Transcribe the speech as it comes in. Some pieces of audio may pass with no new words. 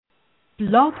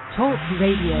Blog Talk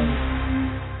Radio.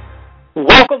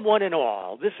 Welcome, one and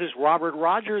all. This is Robert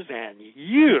Rogers, and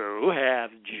you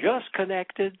have just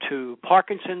connected to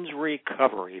Parkinson's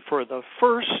Recovery for the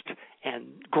first and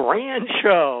grand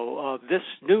show of this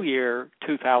new year,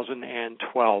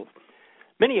 2012.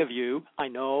 Many of you, I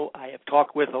know I have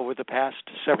talked with over the past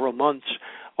several months,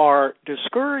 are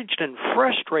discouraged and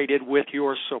frustrated with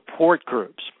your support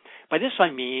groups. By this I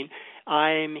mean,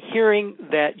 I'm hearing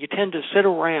that you tend to sit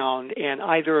around and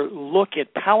either look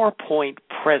at PowerPoint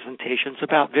presentations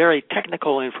about very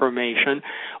technical information,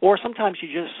 or sometimes you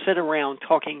just sit around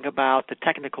talking about the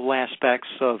technical aspects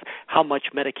of how much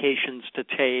medications to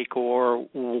take or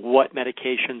what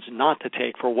medications not to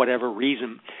take for whatever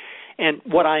reason. And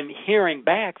what I'm hearing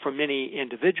back from many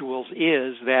individuals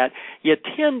is that you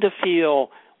tend to feel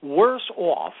worse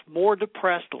off, more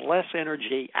depressed, less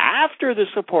energy after the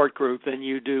support group than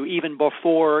you do even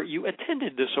before you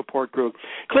attended the support group.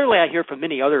 Clearly, I hear from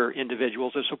many other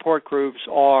individuals that support groups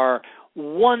are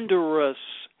wondrous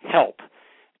help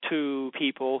to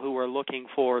people who are looking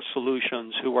for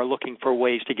solutions, who are looking for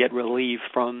ways to get relief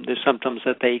from the symptoms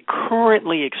that they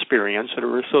currently experience that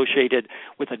are associated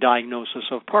with a diagnosis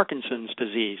of Parkinson's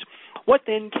disease. What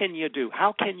then can you do?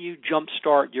 How can you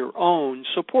jumpstart your own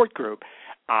support group?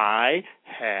 I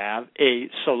have a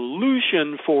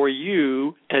solution for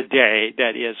you today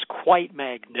that is quite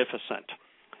magnificent.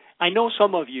 I know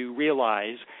some of you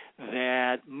realize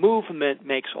that movement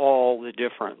makes all the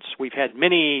difference. We've had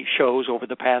many shows over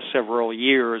the past several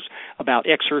years about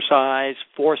exercise,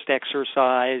 forced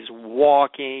exercise,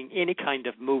 walking, any kind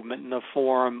of movement in the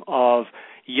form of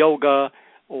yoga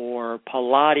or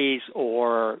Pilates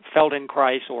or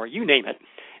Feldenkrais or you name it,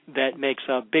 that makes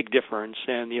a big difference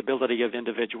in the ability of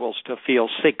individuals to feel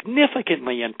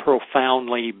significantly and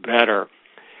profoundly better.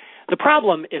 The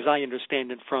problem, as I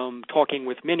understand it from talking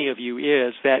with many of you,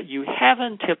 is that you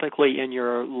haven't typically in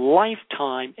your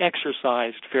lifetime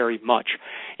exercised very much.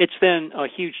 It's then a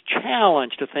huge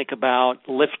challenge to think about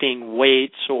lifting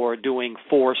weights or doing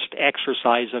forced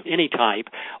exercise of any type,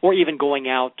 or even going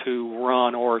out to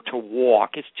run or to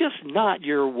walk. It's just not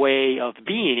your way of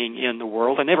being in the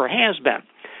world and never has been.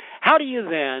 How do you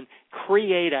then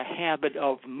create a habit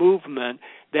of movement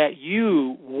that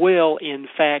you will, in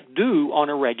fact, do on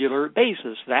a regular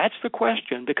basis? That's the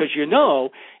question, because you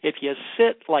know if you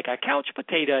sit like a couch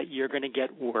potato, you're going to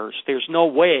get worse. There's no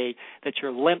way that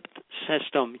your lymph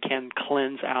system can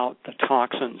cleanse out the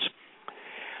toxins.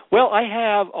 Well, I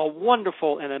have a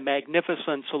wonderful and a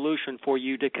magnificent solution for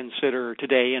you to consider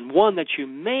today, and one that you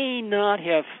may not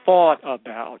have thought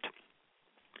about.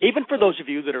 Even for those of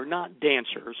you that are not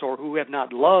dancers or who have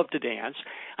not loved to dance,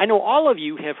 I know all of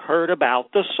you have heard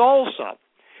about the salsa.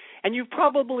 And you've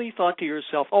probably thought to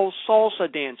yourself, oh,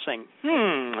 salsa dancing,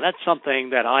 that's something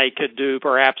that I could do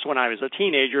perhaps when I was a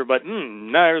teenager, but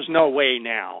there's no way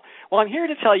now. Well, I'm here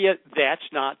to tell you that's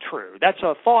not true. That's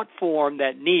a thought form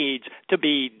that needs to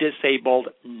be disabled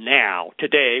now,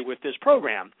 today, with this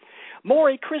program.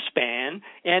 Maury Crispin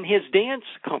and his dance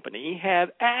company have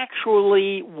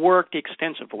actually worked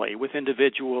extensively with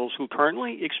individuals who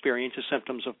currently experience the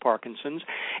symptoms of Parkinson's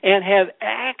and have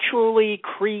actually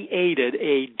created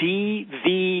a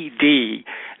DVD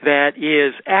that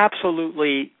is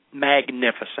absolutely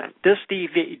magnificent. This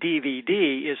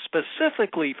DVD is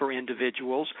specifically for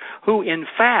individuals who, in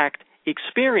fact,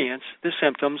 experience the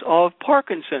symptoms of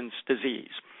Parkinson's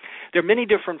disease. There are many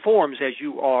different forms, as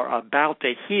you are about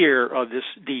to hear, of this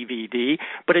DVD,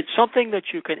 but it's something that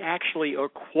you can actually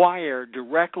acquire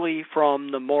directly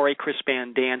from the Maury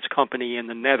Crispin Dance Company in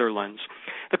the Netherlands.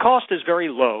 The cost is very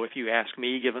low, if you ask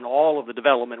me, given all of the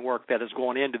development work that has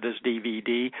gone into this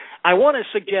DVD. I want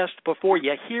to suggest, before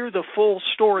you hear the full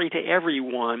story to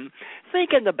everyone,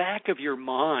 think in the back of your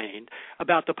mind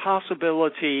about the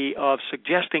possibility of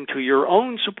suggesting to your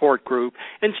own support group,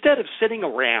 instead of sitting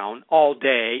around all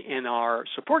day in our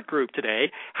support group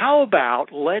today, how about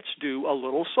let's do a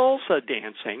little salsa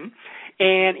dancing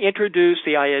and introduce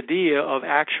the idea of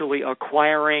actually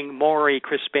acquiring Maury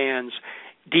Crispin's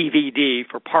DVD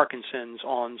for Parkinson's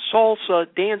on salsa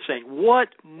dancing. What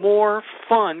more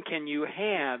fun can you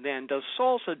have than to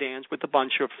salsa dance with a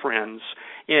bunch of friends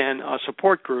in a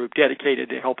support group dedicated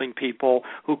to helping people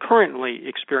who currently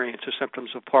experience the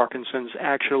symptoms of Parkinson's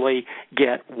actually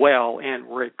get well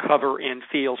and recover and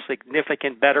feel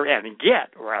significant better and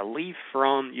get relief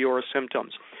from your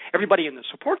symptoms? Everybody in the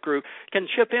support group can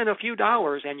chip in a few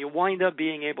dollars, and you wind up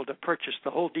being able to purchase the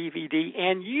whole DVD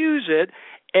and use it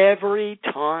every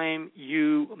time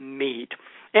you meet.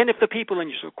 And if the people in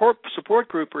your support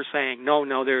group are saying,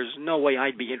 no, there's no way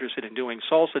I'd be interested in doing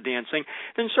salsa dancing,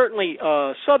 then certainly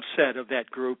a subset of that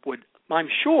group would I'm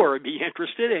sure, be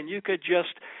interested, and you could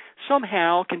just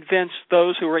somehow convince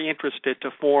those who are interested to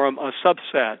form a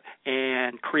subset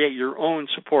and create your own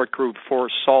support group for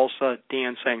salsa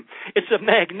dancing. It's a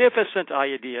magnificent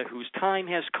idea whose time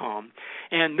has come,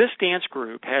 and this dance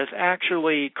group has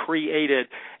actually created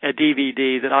a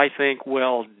DVD that I think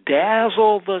will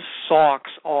dazzle the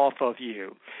socks off of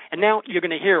you. And now you're going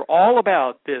to hear all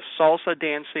about this salsa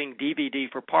dancing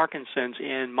DVD for Parkinson's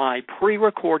in my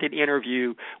pre-recorded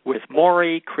interview with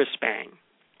Maury Crispang.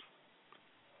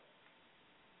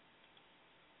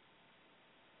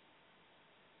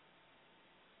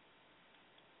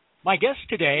 My guest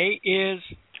today is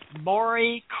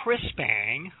Maury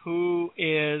Crispang, who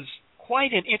is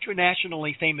quite an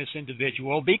internationally famous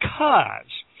individual because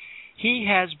he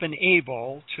has been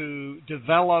able to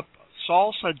develop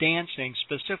salsa dancing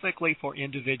specifically for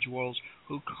individuals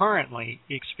who currently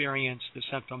experience the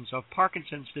symptoms of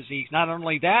Parkinson's disease. Not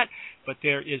only that, but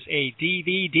there is a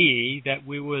DVD that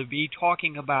we will be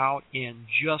talking about in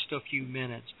just a few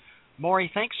minutes.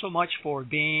 Maury, thanks so much for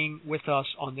being with us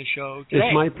on the show today.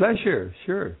 It's my pleasure,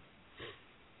 sure.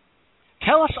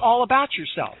 Tell us all about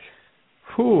yourself.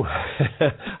 Whew.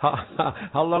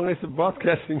 How long is the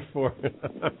broadcasting for?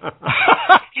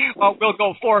 Well, we'll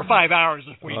go 4 or 5 hours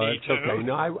if we need to. Okay.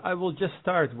 No, I will just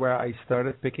start where I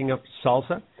started picking up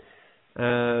salsa.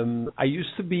 I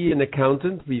used to be an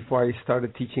accountant before I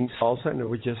started teaching salsa, and it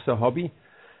was just a hobby.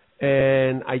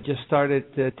 And I just started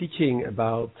teaching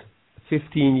about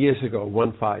 15 years ago,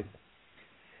 15.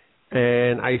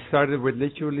 And I started with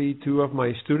literally 2 of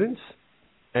my students.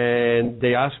 And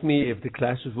they asked me if the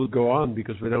classes would go on,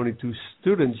 because with only 2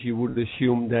 students, you would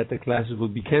assume that the classes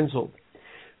would be canceled.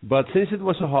 But since it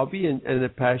was a hobby and a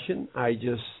passion, I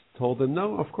just told them,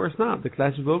 no, of course not. The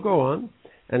classes will go on,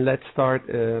 and let's start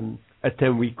a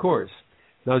 10-week course.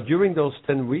 Now, during those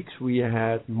 10 weeks, we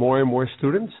had more and more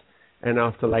students. And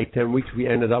after like 10 weeks, we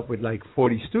ended up with like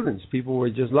 40 students. People were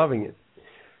just loving it.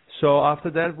 So after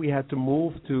that, we had to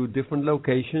move to different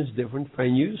locations, different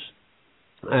venues,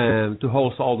 to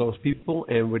host all those people.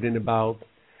 And within about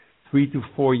 3 to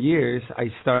 4 years,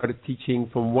 I started teaching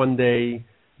from 1 day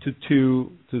to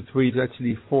 2 to 3 to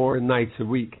actually 4 nights a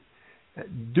week,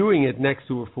 doing it next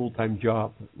to a full-time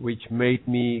job, which made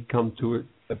me come to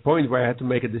a point where I had to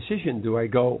make a decision. Do I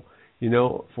go,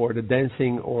 for the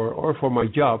dancing or for my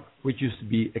job, which used to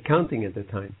be accounting at the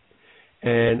time?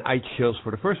 And I chose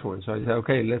for the first one. So I said,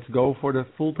 okay, let's go for the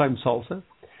full-time salsa.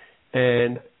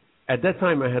 And at that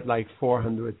time, I had like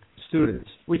 400 students,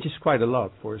 which is quite a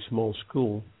lot for a small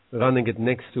school, running it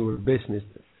next to a business,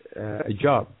 a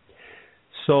job.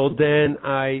 So then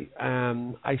I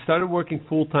started working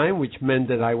full-time, which meant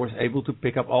that I was able to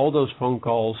pick up all those phone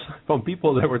calls from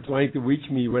people that were trying to reach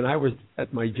me when I was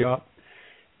at my job.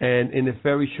 And in a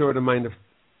very short amount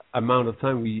of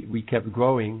time, we kept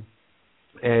growing.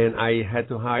 And I had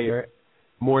to hire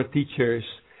more teachers.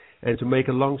 And to make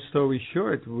a long story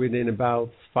short, within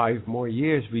about 5 more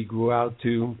years, we grew out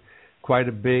to quite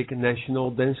a big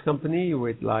national dance company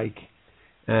with like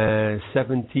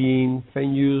 17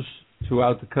 venues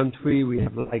throughout the country. We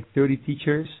have like 30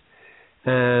 teachers.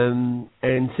 And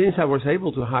since I was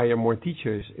able to hire more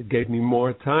teachers, it gave me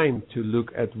more time to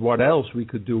look at what else we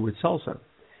could do with salsa.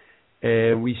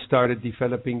 And we started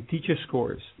developing teacher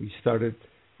scores. We started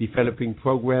developing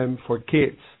program for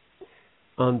kids,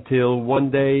 until one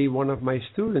day one of my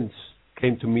students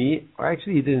came to me, or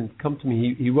actually he didn't come to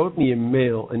me, he wrote me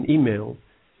an email,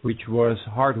 which was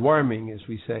heartwarming, as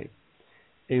we say,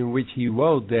 in which he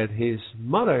wrote that his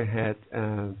mother had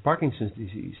Parkinson's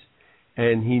disease,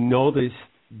 and he noticed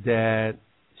that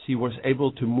she was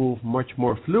able to move much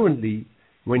more fluently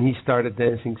when he started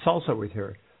dancing salsa with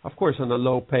her, of course on a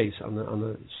low pace, on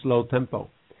a slow tempo.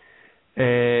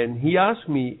 And he asked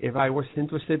me if I was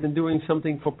interested in doing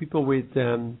something for people with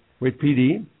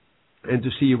PD, and to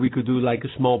see if we could do like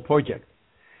a small project.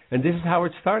 And this is how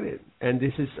it started. And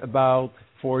this is about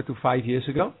 4 to 5 years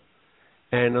ago.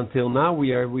 And until now,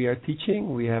 we are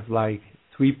teaching. We have like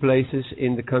 3 places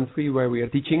in the country where we are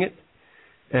teaching it.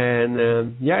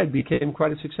 And it became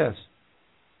quite a success.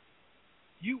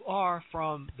 You are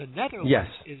from the Netherlands,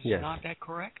 yes. Not that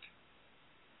correct?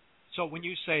 So when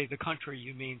you say the country,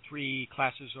 you mean 3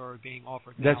 classes are being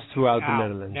offered now? That's throughout the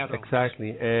Netherlands,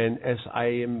 exactly. And as I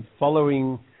am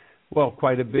following,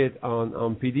 quite a bit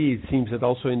on PD, it seems that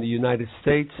also in the United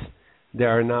States, there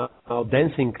are now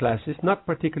dancing classes, not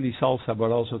particularly salsa, but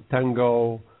also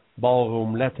tango,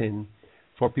 ballroom, Latin,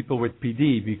 for people with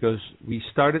PD, because we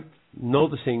started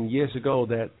noticing years ago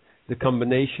that the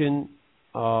combination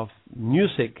of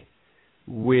music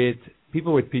with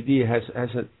people with PD has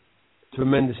a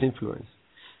tremendous influence.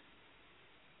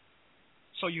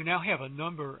 So you now have a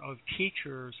number of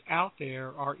teachers out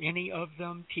there. Are any of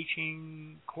them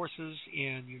teaching courses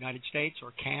in the United States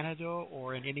or Canada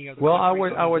or in any other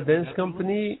country? Our dance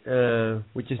company,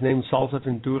 which is named Salsa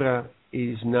Ventura,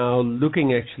 is now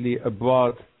looking actually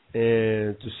abroad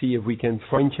to see if we can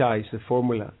franchise the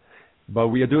formula. But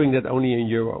we are doing that only in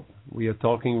Europe. We are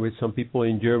talking with some people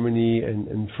in Germany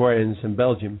and France and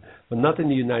Belgium, but not in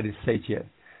the United States yet.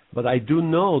 But I do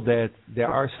know that there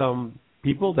are some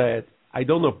people that I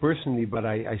don't know personally, but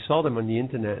I saw them on the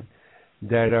internet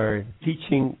that are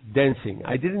teaching dancing.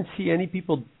 I didn't see any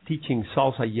people teaching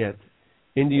salsa yet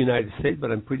in the United States,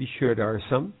 but I'm pretty sure there are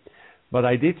some. But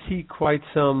I did see quite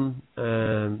some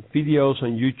videos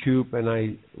on YouTube, and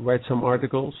I read some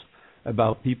articles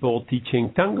about people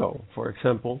teaching tango, for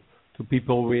example, to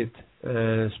people with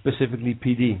specifically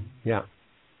PD. Yeah.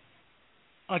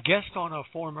 A guest on a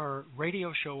former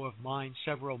radio show of mine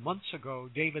several months ago,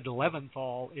 David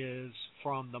Leventhal, is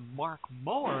from the Mark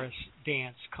Morris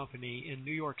Dance Company in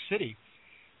New York City.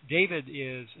 David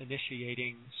is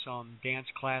initiating some dance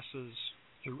classes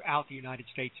throughout the United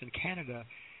States and Canada.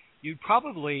 You'd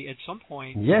probably at some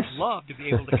point love to be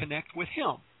able to connect with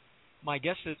him. My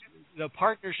guess is the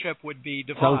partnership would be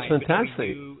divine. Sounds fantastic.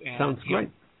 Between you and Sounds great.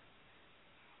 him.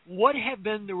 What have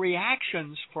been the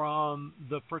reactions from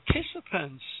the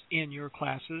participants in your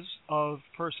classes of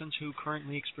persons who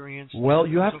currently experience? Well,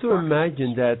 you have to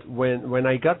imagine that when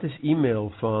I got this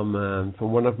email from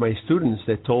one of my students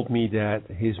that told me that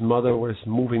his mother was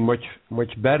moving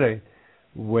much better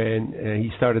when he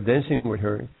started dancing with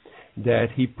her, that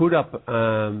he put up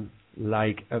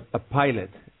like a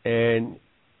pilot, and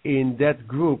in that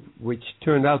group, which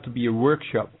turned out to be a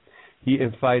workshop, he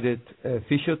invited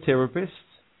physiotherapists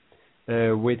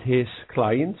with his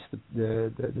clients,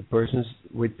 the persons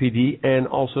with PD, and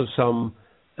also some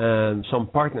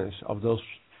partners of those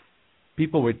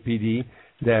people with PD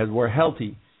that were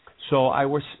healthy. So I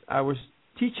was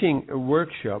teaching a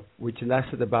workshop which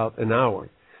lasted about an hour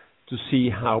to see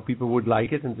how people would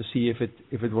like it and to see if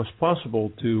it was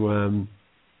possible to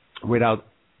without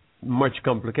much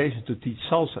complication to teach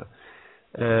salsa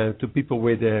to people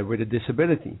with a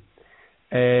disability.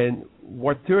 And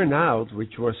what turned out,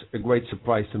 which was a great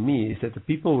surprise to me, is that the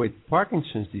people with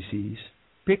Parkinson's disease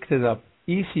picked it up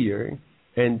easier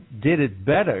and did it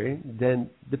better than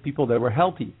the people that were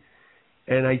healthy.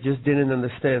 And I just didn't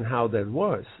understand how that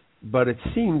was. But it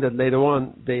seemed that later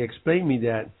on they explained me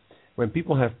that when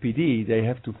people have PD, they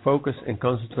have to focus and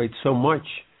concentrate so much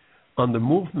on the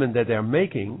movement that they're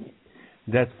making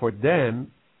that for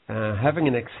them, having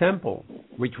an example,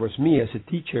 which was me as a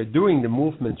teacher, doing the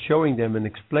movement, showing them and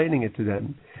explaining it to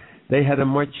them, they had a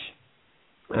much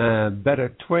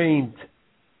better trained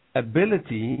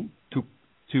ability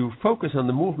to focus on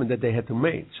the movement that they had to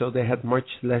make. So they had much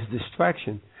less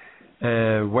distraction,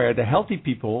 where the healthy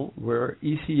people were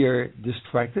easier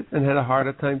distracted and had a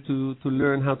harder time to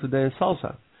learn how to dance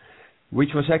salsa,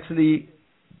 which was actually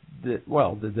the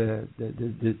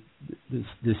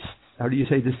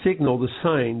signal, the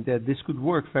sign that this could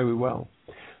work very well.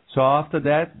 So after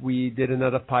that, we did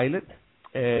another pilot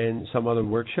and some other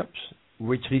workshops,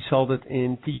 which resulted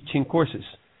in teaching courses.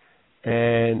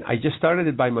 And I just started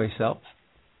it by myself.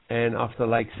 And after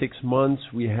like 6 months,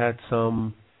 we had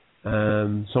some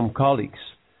colleagues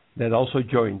that also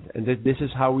joined. And this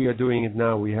is how we are doing it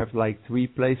now. We have like 3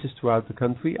 places throughout the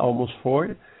country, almost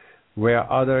 4,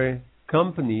 where other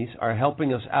companies are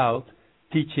helping us out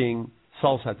teaching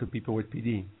salsa to people with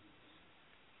PD.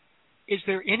 Is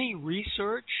there any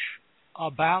research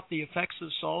about the effects of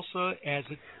salsa as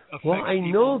it affects Well, I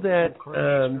know that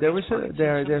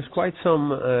there's quite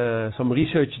some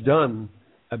research done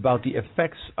about the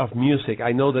effects of music.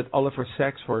 I know that Oliver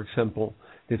Sacks, for example,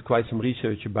 did quite some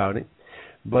research about it.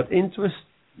 But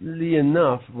interestingly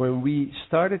enough, when we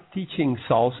started teaching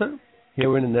salsa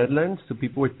here in the Netherlands to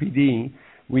people with PD,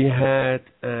 we had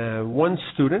one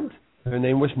student, her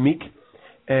name was Miek,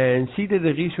 and she did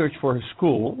the research for her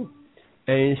school,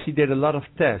 and she did a lot of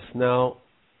tests. Now,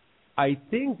 I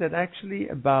think that actually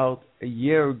about a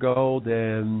year ago,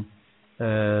 the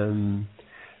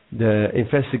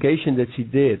investigation that she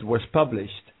did was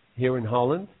published here in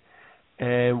Holland.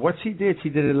 And what she did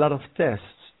a lot of tests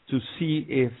to see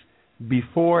if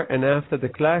before and after the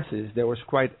classes there was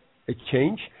quite a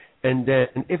change, and then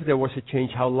if there was a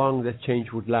change, how long that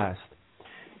change would last.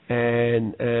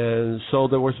 And so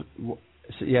there was,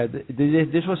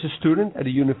 this was a student at a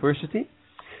university,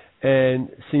 and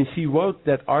since he wrote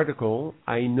that article,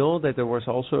 I know that there was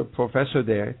also a professor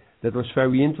there that was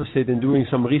very interested in doing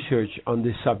some research on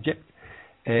this subject,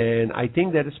 and I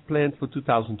think that is planned for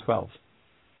 2012.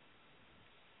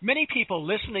 Many people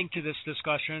listening to this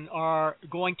discussion are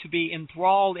going to be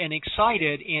enthralled and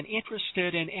excited and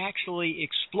interested in actually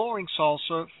exploring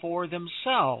salsa for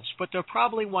themselves, but they're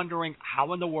probably wondering,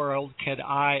 how in the world could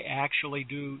I actually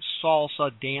do salsa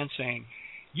dancing?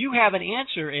 You have an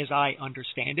answer, as I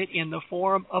understand it, in the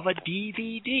form of a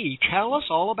DVD. Tell us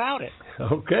all about it.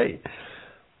 Okay.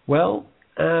 Well,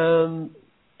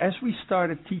 as we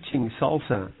started teaching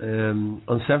salsa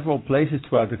on several places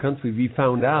throughout the country, we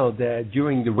found out that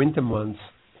during the winter months,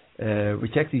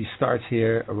 which actually starts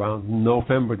here around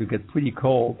November to get pretty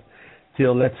cold,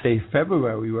 till let's say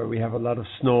February, where we have a lot of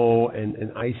snow and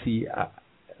icy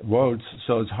roads,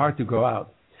 so it's hard to go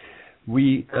out.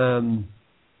 We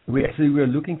actually were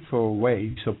looking for a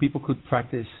way so people could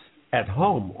practice at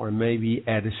home or maybe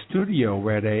at a studio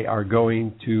where they are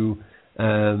going to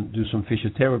do some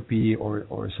physiotherapy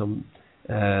or some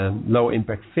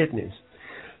low-impact fitness.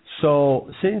 So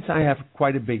since I have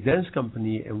quite a big dance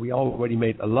company and we already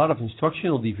made a lot of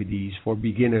instructional DVDs for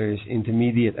beginners,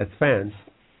 intermediate, advanced,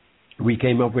 we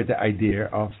came up with the idea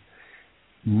of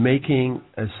making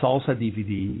a salsa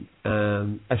DVD,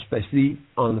 especially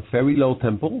on a very low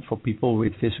tempo for people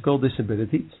with physical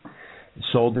disabilities,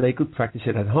 so they could practice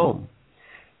it at home.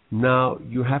 Now,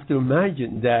 you have to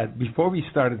imagine that before we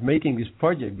started making this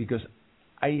project, because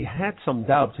I had some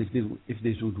doubts if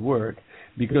this would work,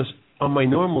 because on my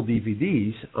normal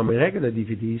DVDs, on my regular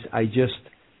DVDs, I just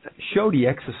show the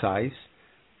exercise,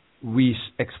 we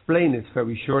explain it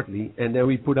very shortly, and then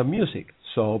we put up music,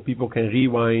 so people can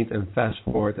rewind and fast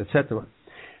forward, etc.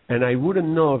 And I wouldn't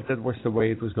know if that was the way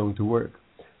it was going to work.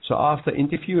 So after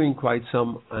interviewing quite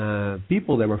some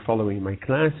people that were following my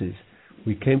classes,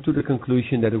 we came to the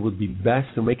conclusion that it would be best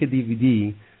to make a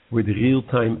DVD with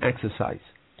real-time exercise.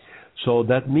 So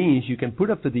that means you can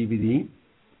put up the DVD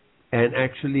and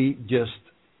actually just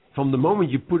from the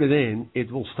moment you put it in,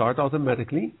 it will start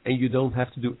automatically and you don't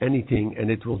have to do anything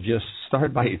and it will just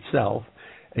start by itself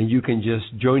and you can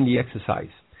just join the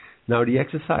exercise. Now the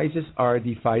exercises are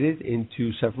divided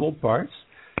into several parts.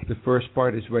 The first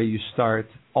part is where you start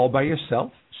all by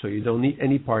yourself, so you don't need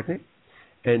any partner.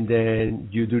 And then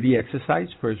you do the exercise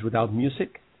first without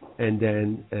music, and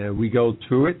then we go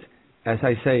through it, as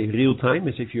I say, real time,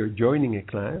 as if you're joining a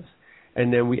class,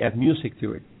 and then we add music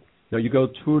to it. Now you go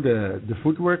through the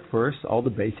footwork first, all the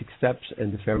basic steps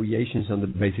and the variations on the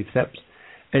basic steps,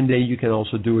 and then you can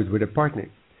also do it with a partner.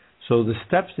 So the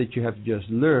steps that you have just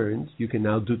learned, you can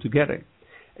now do together.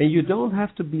 And you don't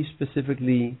have to be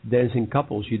specifically dancing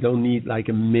couples. You don't need like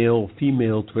a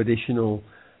male-female traditional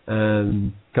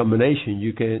combination.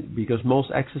 You can, because most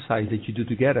exercises that you do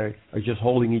together are just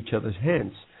holding each other's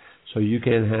hands. So you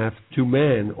can have two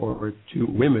men or two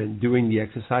women doing the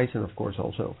exercise, and of course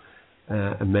also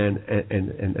a man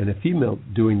and a female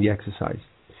doing the exercise.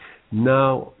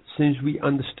 Now, since we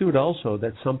understood also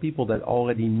that some people that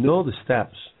already know the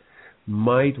steps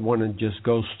might want to just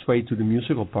go straight to the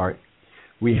musical part,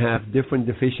 we have different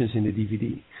divisions in the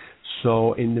DVD.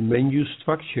 So in the menu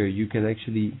structure, you can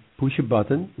actually push a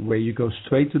button where you go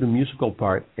straight to the musical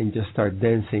part and just start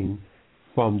dancing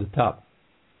from the top.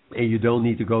 And you don't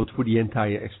need to go through the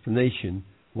entire explanation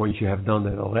once you have done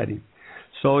that already.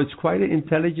 So it's quite an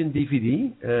intelligent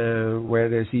DVD where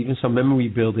there's even some memory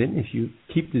built in. If you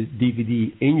keep the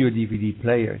DVD in your DVD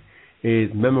player,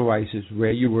 it memorizes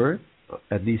where you were,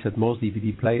 at least at most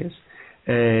DVD players.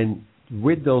 And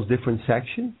with those different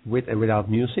sections, with and without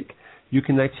music, you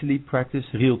can actually practice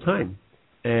real time.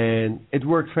 And it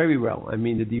worked very well. I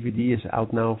mean, the DVD is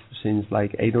out now since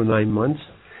like 8 or 9 months,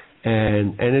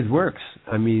 and it works.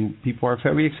 I mean, people are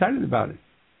very excited about it.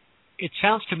 It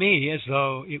sounds to me as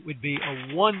though it would be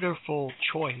a wonderful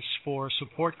choice for a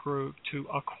support group to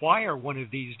acquire one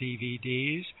of these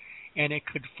DVDs, and it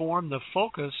could form the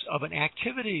focus of an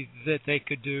activity that they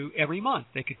could do every month.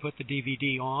 They could put the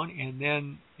DVD on, and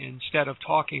then instead of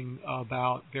talking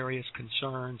about various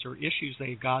concerns or issues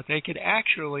they've got, they could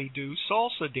actually do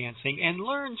salsa dancing and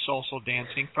learn salsa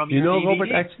dancing from your DVD. You know, Robert,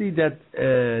 actually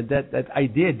that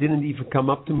idea didn't even come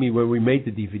up to me when we made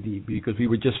the DVD, because we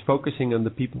were just focusing on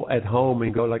the people at home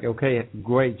and go like, okay,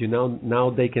 great, you know, now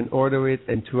they can order it,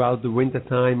 and throughout the winter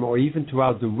time or even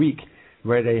throughout the week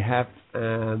where they have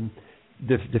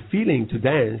the feeling to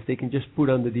dance, they can just put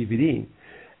on the DVD.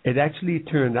 It actually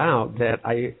turned out that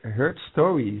I heard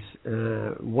stories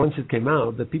once it came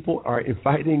out that people are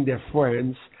inviting their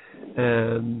friends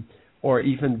or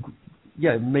even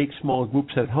make small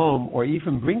groups at home, or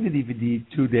even bring the DVD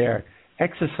to their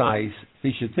exercise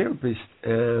physiotherapist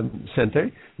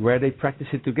center where they practice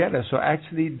it together. So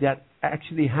actually that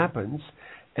actually happens.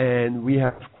 And we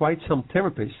have quite some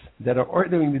therapists that are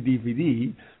ordering the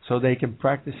DVD so they can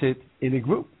practice it in a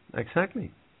group.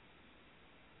 Exactly.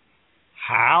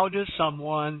 how does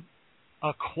someone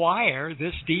acquire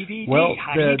this DVD? Well,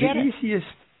 How do you get the easiest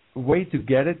way to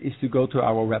get it is to go to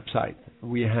our website.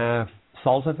 We have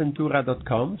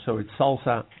salsaventura.com, so it's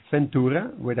Salsa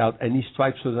Ventura without any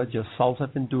stripes, so that's just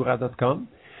salsaventura.com.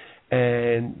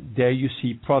 And there you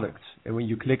see products. And when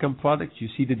you click on products, you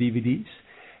see the DVDs.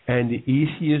 And the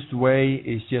easiest way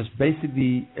is just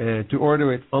basically to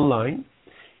order it online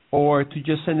or to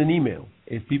just send an email.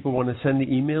 If people want to send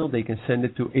the email, they can send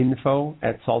it to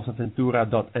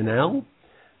info@salsaventura.nl,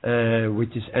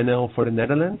 which is NL for the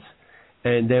Netherlands.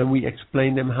 And then we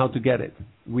explain them how to get it.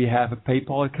 We have a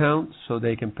PayPal account, so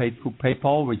they can pay through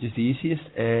PayPal, which is the easiest.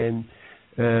 And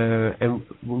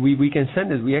we can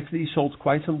send it. We actually sold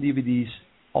quite some DVDs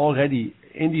already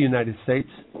in the United States.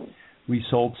 We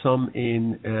sold some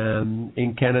in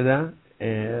Canada,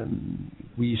 and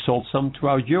we sold some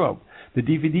throughout Europe. The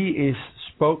DVD is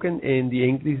spoken in the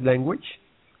English language,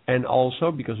 and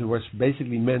also because it was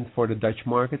basically meant for the Dutch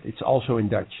market, it's also in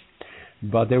Dutch.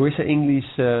 But there is an English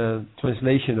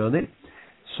translation on it.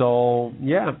 So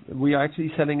yeah, we are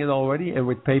actually selling it already, and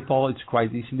with PayPal it's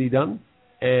quite easily done.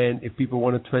 And if people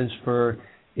want to transfer,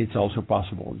 it's also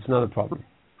possible. It's not a problem.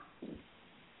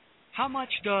 How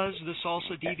much does the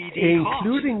Salsa DVD cost?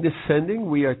 Including the sending,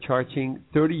 we are charging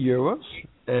 €30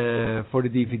 for the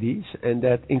DVDs, and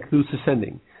that includes the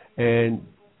sending. And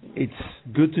it's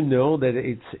good to know that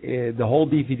it's the whole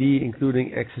DVD,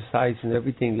 including exercise and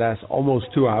everything, lasts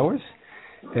almost 2 hours.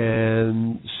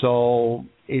 And so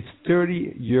it's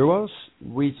 €30,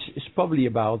 which is probably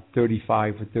about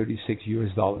 $35 or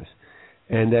 $36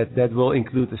 and that will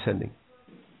include the sending.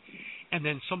 And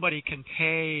then somebody can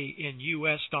pay in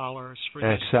U.S. dollars for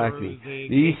this exactly. through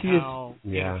the PayPal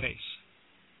interface.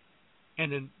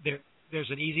 And then there's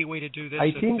an easy way to do this.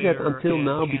 I think that until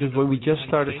now, because when we just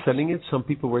started selling it, some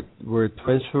people were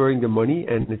transferring the money,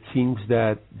 and it seems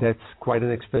that that's quite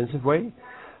an expensive way.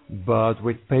 But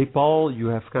with PayPal, you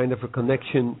have kind of a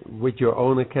connection with your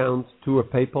own account to a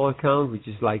PayPal account, which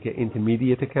is like an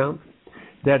intermediate account.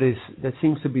 That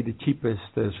seems to be the cheapest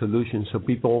solution. So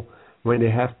people, when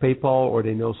they have PayPal or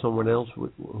they know someone else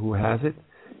who has it,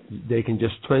 they can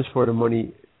just transfer the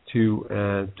money to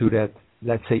that,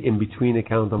 let's say, in-between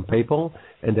account on PayPal,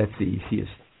 and that's the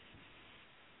easiest.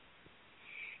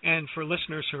 And for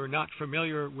listeners who are not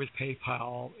familiar with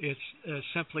PayPal, it's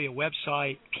simply a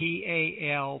website,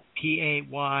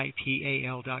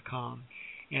 PayPal.com.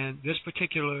 And this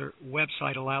particular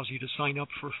website allows you to sign up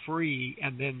for free,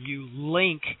 and then you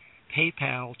link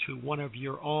PayPal to one of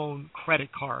your own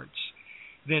credit cards.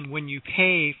 Then when you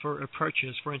pay for a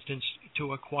purchase, for instance,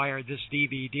 to acquire this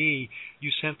DVD,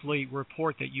 you simply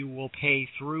report that you will pay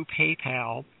through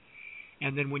PayPal.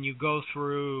 And then when you go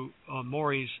through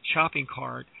Maury's shopping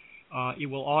cart, it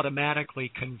will automatically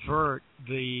convert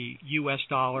the U.S.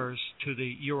 dollars to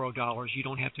the euro dollars. You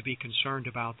don't have to be concerned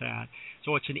about that.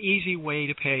 So it's an easy way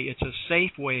to pay. It's a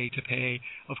safe way to pay.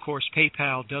 Of course,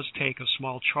 PayPal does take a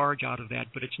small charge out of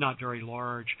that, but it's not very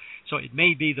large. So it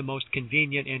may be the most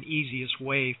convenient and easiest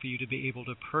way for you to be able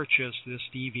to purchase this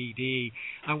DVD.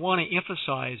 I want to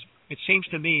emphasize, it seems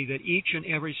to me that each and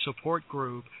every support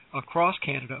group across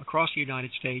Canada, across the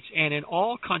United States, and in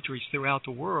all countries throughout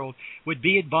the world would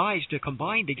be advised to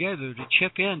combine together to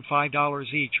chip in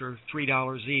 $5 each or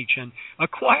 $3 each and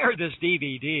acquire this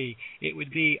DVD. It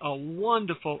would be a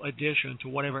wonderful addition to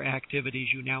whatever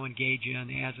activities you now engage in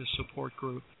as a support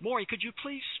group. Maury, could you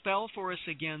please spell for us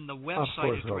again the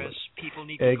website address Robert. People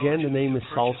need to go to? Again, the name is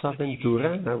Salsa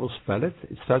Ventura, and I will spell it.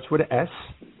 It starts with an S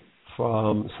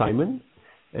from Simon,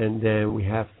 and then we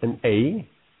have an A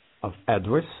of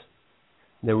address,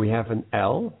 then we have an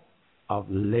L of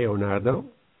Leonardo,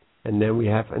 and then we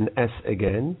have an S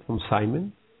again from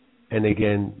Simon, and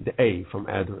again the A from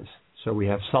address. So we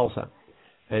have Salsa.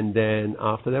 And then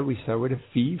after that we start with a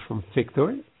V from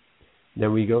Victor,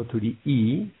 then we go to the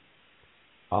E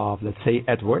of, let's say,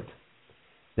 Edward,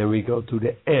 then we go to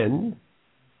the N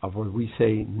of what we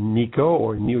say Nico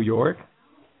or New York,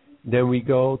 then we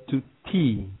go to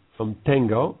T from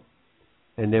Tango,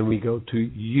 and then we go to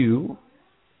U,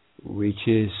 which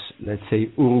is, let's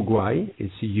say, Uruguay,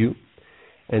 it's a U.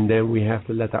 And then we have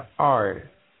the letter R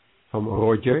from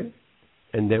Roger,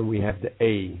 and then we have the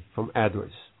A from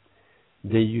address.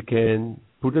 Then you can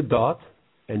put a dot,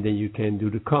 and then you can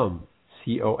do the com,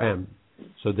 C-O-M.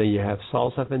 So then you have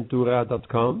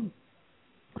salsaventura.com,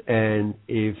 and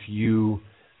if you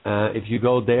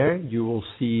go there, you will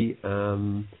see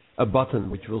a button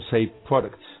which will say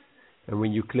products. And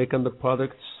when you click on the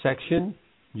products section,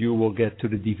 you will get to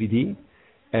the DVD.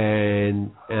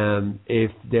 And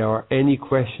if there are any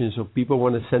questions or people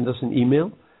want to send us an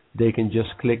email, they can just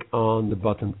click on the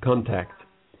button contact.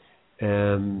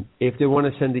 If they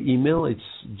want to send the email, it's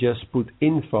just put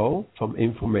info from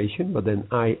information, but then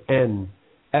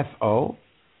INFO,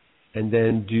 and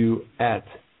then do at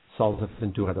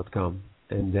salsaventura.com.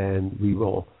 And then we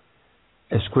will,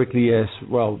 as quickly as,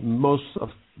 well, most of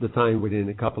the time within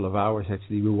a couple of hours,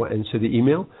 actually, we will answer the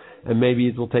email. And maybe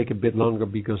it will take a bit longer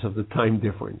because of the time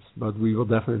difference, but we will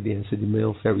definitely answer the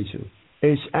email very soon.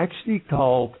 It's actually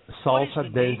called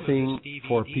Salsa Dancing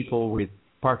for People with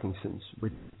Parkinson's,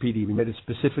 with PD. We made it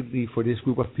specifically for this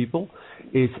group of people.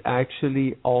 It's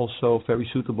actually also very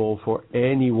suitable for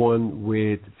anyone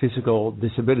with physical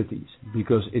disabilities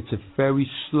because it's a very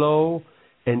slow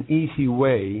and easy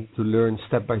way to learn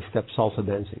step-by-step salsa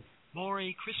dancing.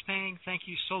 Maury, Chris Pang, thank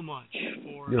you so much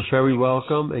for... You're very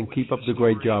welcome, and keep up the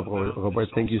great job, Robert.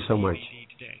 Thank you so much.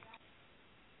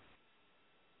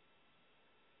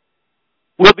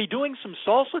 We'll be doing some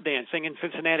salsa dancing in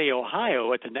Cincinnati,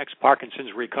 Ohio at the next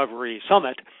Parkinson's Recovery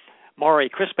Summit. Maury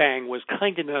Crispang was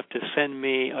kind enough to send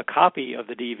me a copy of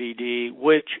the DVD,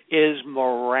 which is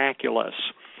miraculous.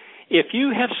 If you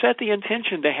have set the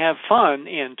intention to have fun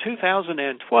in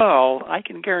 2012, I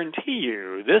can guarantee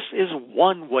you this is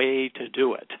one way to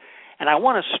do it. And I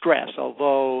want to stress,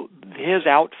 although his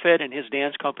outfit and his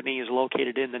dance company is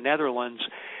located in the Netherlands,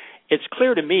 it's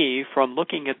clear to me from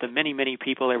looking at the many, many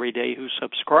people every day who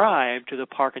subscribe to the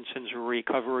Parkinson's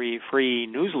Recovery Free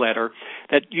newsletter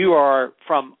that you are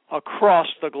from across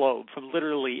the globe, from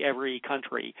literally every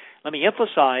country. Let me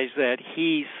emphasize that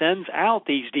he sends out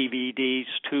these DVDs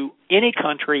to any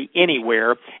country,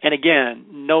 anywhere. And again,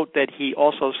 note that he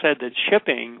also said that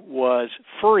shipping was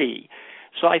free.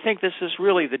 So I think this is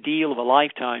really the deal of a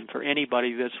lifetime for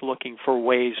anybody that's looking for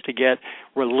ways to get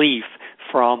relief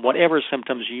from whatever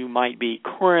symptoms you might be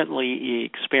currently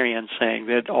experiencing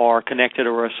that are connected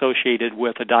or associated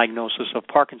with a diagnosis of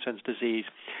Parkinson's disease.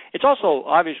 It's also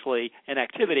obviously an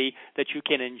activity that you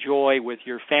can enjoy with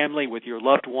your family, with your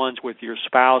loved ones, with your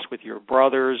spouse, with your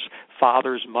brothers,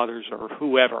 fathers, mothers, or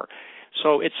whoever.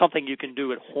 So it's something you can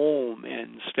do at home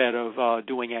instead of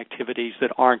doing activities that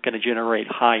aren't going to generate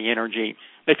high energy.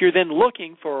 If you're then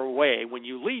looking for a way, when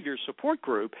you leave your support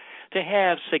group, to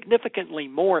have significantly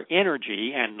more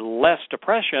energy and less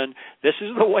depression, this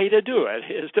is the way to do it,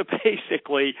 is to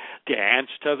basically dance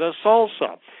to the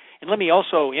salsa. And let me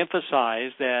also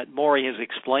emphasize that Maury has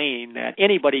explained that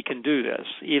anybody can do this,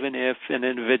 even if an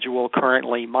individual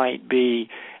currently might be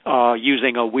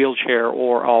using a wheelchair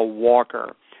or a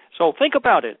walker. So think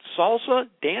about it. Salsa,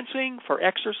 dancing for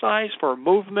exercise, for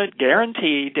movement,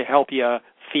 guaranteed to help you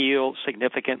feel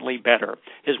significantly better.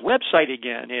 His website,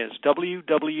 again, is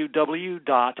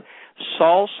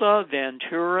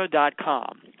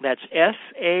www.salsaventura.com. That's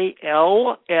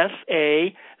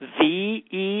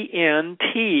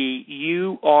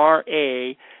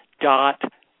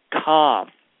SALSAVENTURA.com.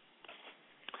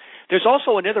 There's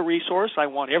also another resource I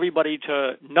want everybody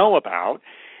to know about.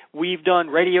 We've done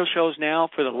radio shows now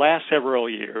for the last several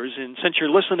years, and since you're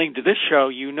listening to this show,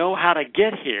 you know how to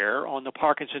get here on the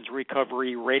Parkinson's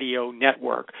Recovery Radio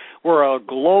Network. We're a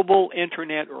global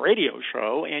internet radio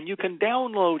show, and you can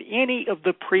download any of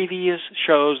the previous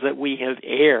shows that we have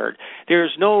aired.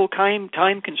 There's no time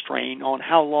constraint on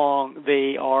how long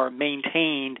they are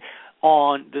maintained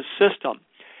on the system.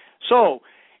 So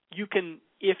you can,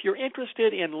 if you're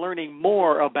interested in learning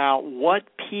more about what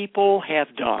people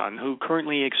have done who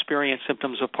currently experience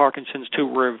symptoms of Parkinson's to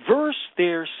reverse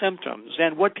their symptoms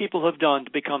and what people have done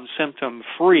to become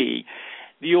symptom-free,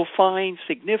 you'll find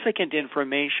significant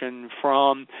information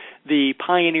from the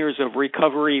Pioneers of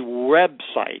Recovery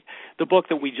website, the book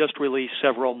that we just released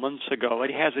several months ago.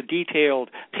 It has a detailed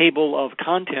table of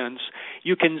contents.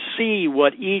 You can see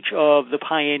what each of the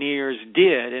pioneers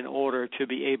did in order to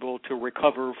be able to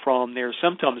recover from their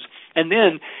symptoms. And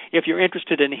then, if you're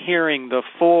interested in hearing the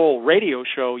full radio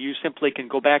show, you simply can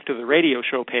go back to the radio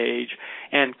show page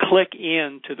and click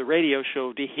into the radio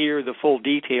show to hear the full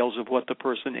details of what the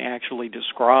person actually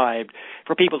described.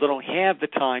 For people that don't have the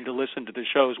time to listen to the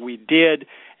shows, we did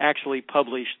actually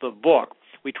publish the book.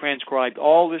 We transcribed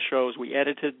all the shows, we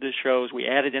edited the shows, we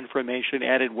added information,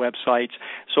 added websites,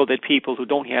 so that people who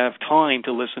don't have time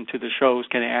to listen to the shows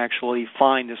can actually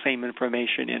find the same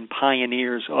information in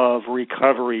Pioneers of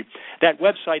Recovery. That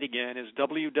website, again, is the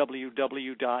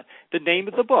name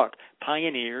of the book,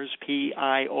 Pioneers,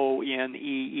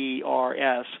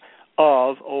 Pioneers,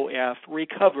 of OF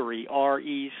Recovery,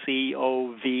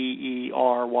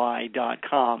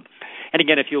 RECOVERY.com. And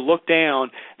again, if you look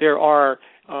down, there are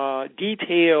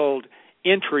detailed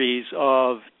entries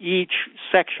of each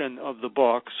section of the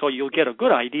book, so you'll get a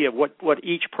good idea of what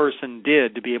each person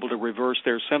did to be able to reverse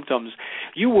their symptoms.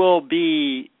 You will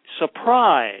be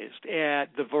surprised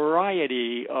at the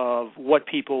variety of what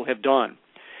people have done.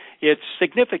 It's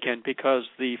significant because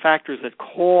the factors that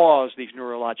cause these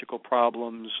neurological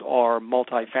problems are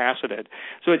multifaceted.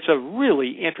 So it's a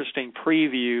really interesting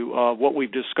preview of what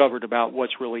we've discovered about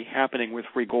what's really happening with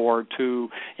regard to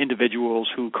individuals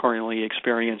who currently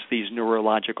experience these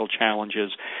neurological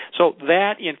challenges. So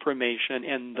that information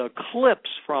and the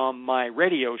clips from my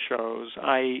radio shows,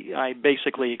 I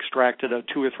basically extracted a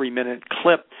 2 or 3 minute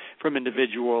clip from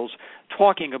individuals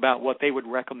talking about what they would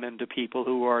recommend to people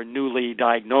who are newly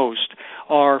diagnosed,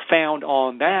 are found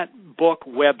on that book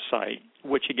website,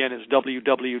 which again is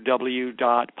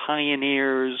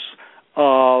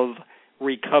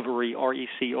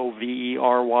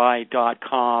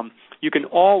www.pioneersofrecovery.com. You can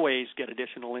always get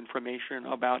additional information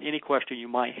about any question you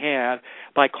might have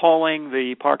by calling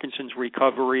the Parkinson's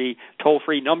Recovery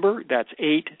toll-free number. That's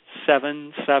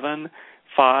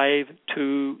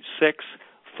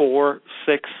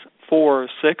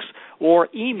 877-526-4646, or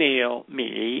email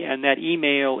me, and that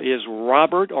email is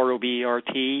Robert,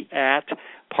 R-O-B-E-R-T, at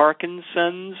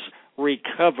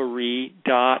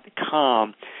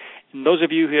parkinsonsrecovery.com. And those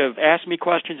of you who have asked me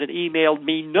questions and emailed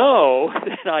me know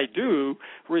that I do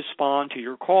respond to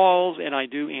your calls and I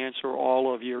do answer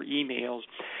all of your emails.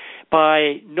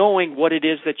 By knowing what it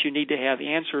is that you need to have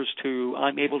answers to,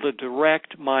 I'm able to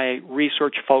direct my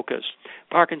research focus.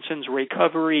 Parkinson's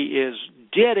Recovery is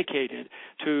dedicated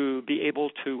to be able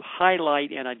to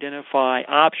highlight and identify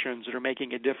options that are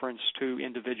making a difference to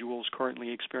individuals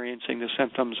currently experiencing the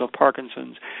symptoms of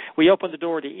Parkinson's. We open the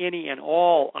door to any and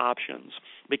all options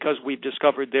because we've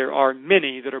discovered there are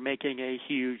many that are making a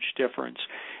huge difference.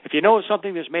 If you know of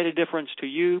something that's made a difference to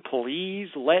you,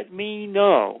 please let me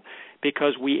know,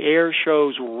 because we air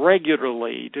shows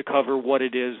regularly to cover what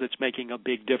it is that's making a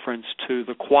big difference to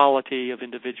the quality of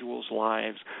individuals'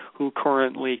 lives who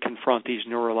currently confront these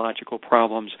neurological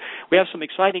problems. We have some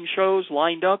exciting shows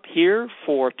lined up here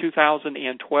for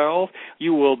 2012.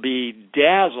 You will be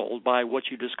dazzled by what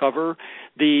you discover.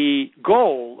 The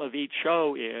goal of each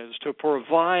show is to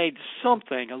provide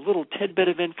something, a little tidbit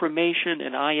of information,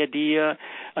 an idea,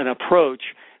 an approach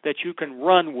that you can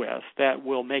run with that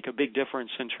will make a big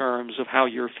difference in terms of how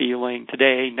you're feeling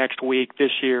today, next week, this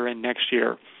year, and next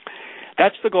year.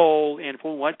 That's the goal, and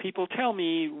from what people tell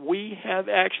me, we have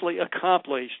actually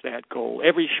accomplished that goal.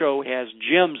 Every show has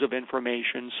gems of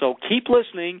information, so keep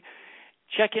listening.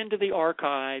 Check into the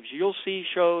archives. You'll see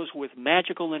shows with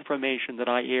magical information that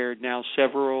I aired now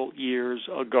several years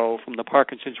ago from the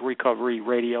Parkinson's Recovery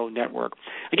Radio Network.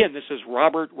 Again, this is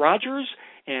Robert Rogers,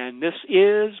 and this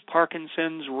is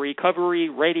Parkinson's Recovery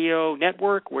Radio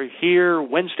Network. We're here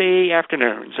Wednesday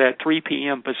afternoons at 3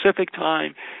 p.m. Pacific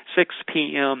Time, 6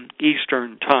 p.m.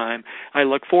 Eastern Time. I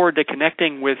look forward to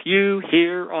connecting with you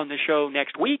here on the show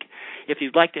next week. If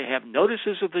you'd like to have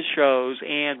notices of the shows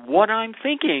and what I'm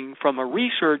thinking from a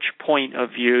research point of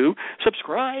view,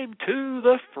 subscribe to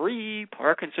the free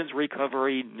Parkinson's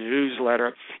Recovery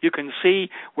newsletter. You can see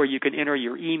where you can enter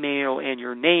your email and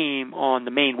your name on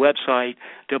the main website,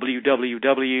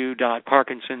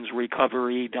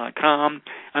 www.parkinsonsrecovery.com.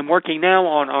 I'm working now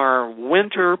on our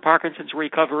winter Parkinson's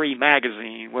Recovery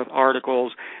magazine with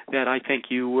articles that I think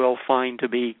you will find to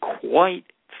be quite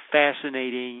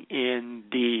fascinating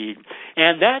indeed.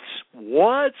 And that's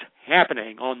what's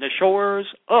happening on the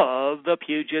shores of the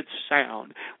Puget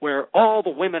Sound, where all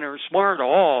the women are smart,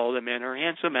 all the men are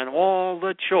handsome, and all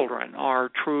the children are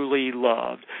truly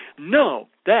loved. Know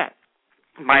that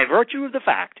by virtue of the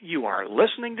fact you are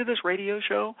listening to this radio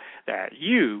show, that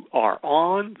you are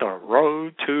on the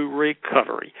road to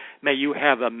recovery. May you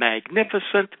have a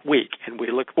magnificent week, and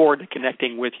we look forward to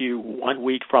connecting with you 1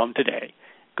 week from today.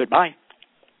 Goodbye.